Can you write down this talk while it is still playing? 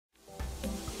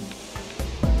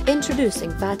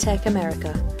Introducing VATECH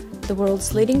America, the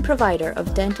world's leading provider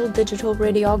of dental digital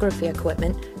radiography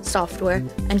equipment, software,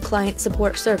 and client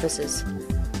support services.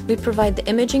 We provide the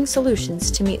imaging solutions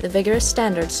to meet the vigorous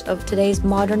standards of today's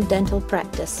modern dental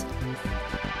practice.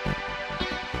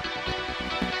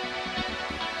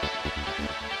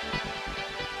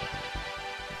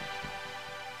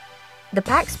 The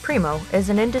PaXPrimo is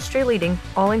an industry-leading,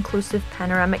 all-inclusive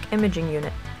panoramic imaging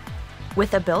unit.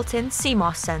 With a built-in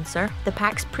CMOS sensor, the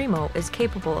PaXPrimo is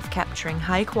capable of capturing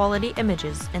high-quality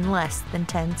images in less than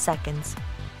 10 seconds.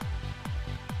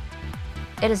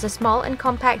 It is a small and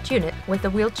compact unit with a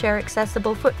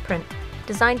wheelchair-accessible footprint,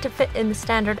 designed to fit in the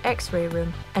standard X-ray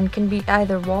room, and can be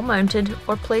either wall-mounted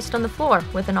or placed on the floor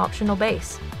with an optional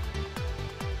base.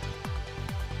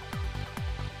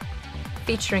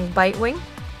 Featuring bite wing,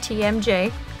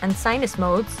 TMJ, and sinus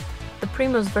modes, the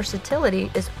Primo's versatility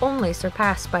is only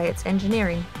surpassed by its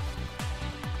engineering.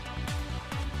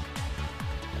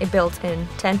 A built-in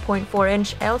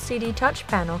 10.4-inch LCD touch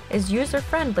panel is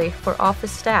user-friendly for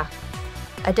office staff.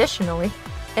 Additionally,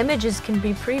 images can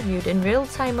be previewed in real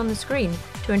time on the screen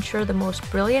to ensure the most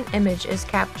brilliant image is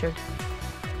captured.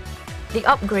 The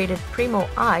upgraded Primo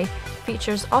Eye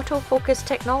features autofocus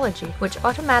technology which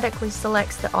automatically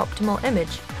selects the optimal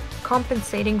image,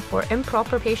 compensating for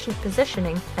improper patient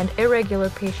positioning and irregular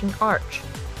patient arch.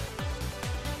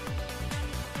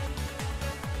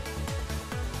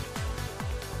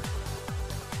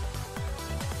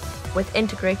 With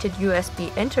integrated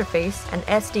USB interface and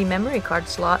SD memory card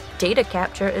slot, data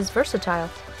capture is versatile.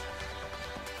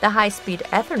 The high-speed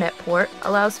Ethernet port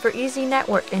allows for easy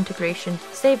network integration,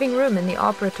 saving room in the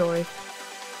operatory.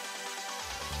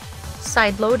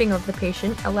 Side loading of the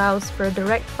patient allows for a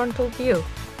direct frontal view,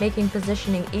 making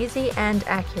positioning easy and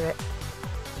accurate.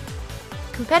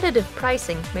 Competitive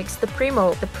pricing makes the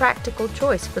Primo the practical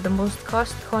choice for the most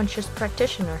cost-conscious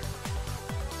practitioner.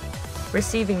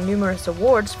 Receiving numerous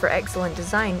awards for excellent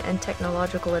design and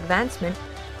technological advancement,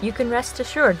 you can rest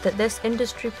assured that this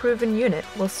industry-proven unit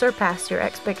will surpass your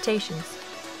expectations.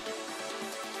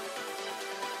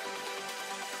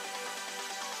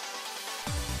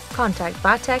 Contact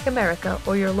VATECH America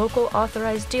or your local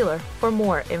authorized dealer for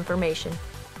more information.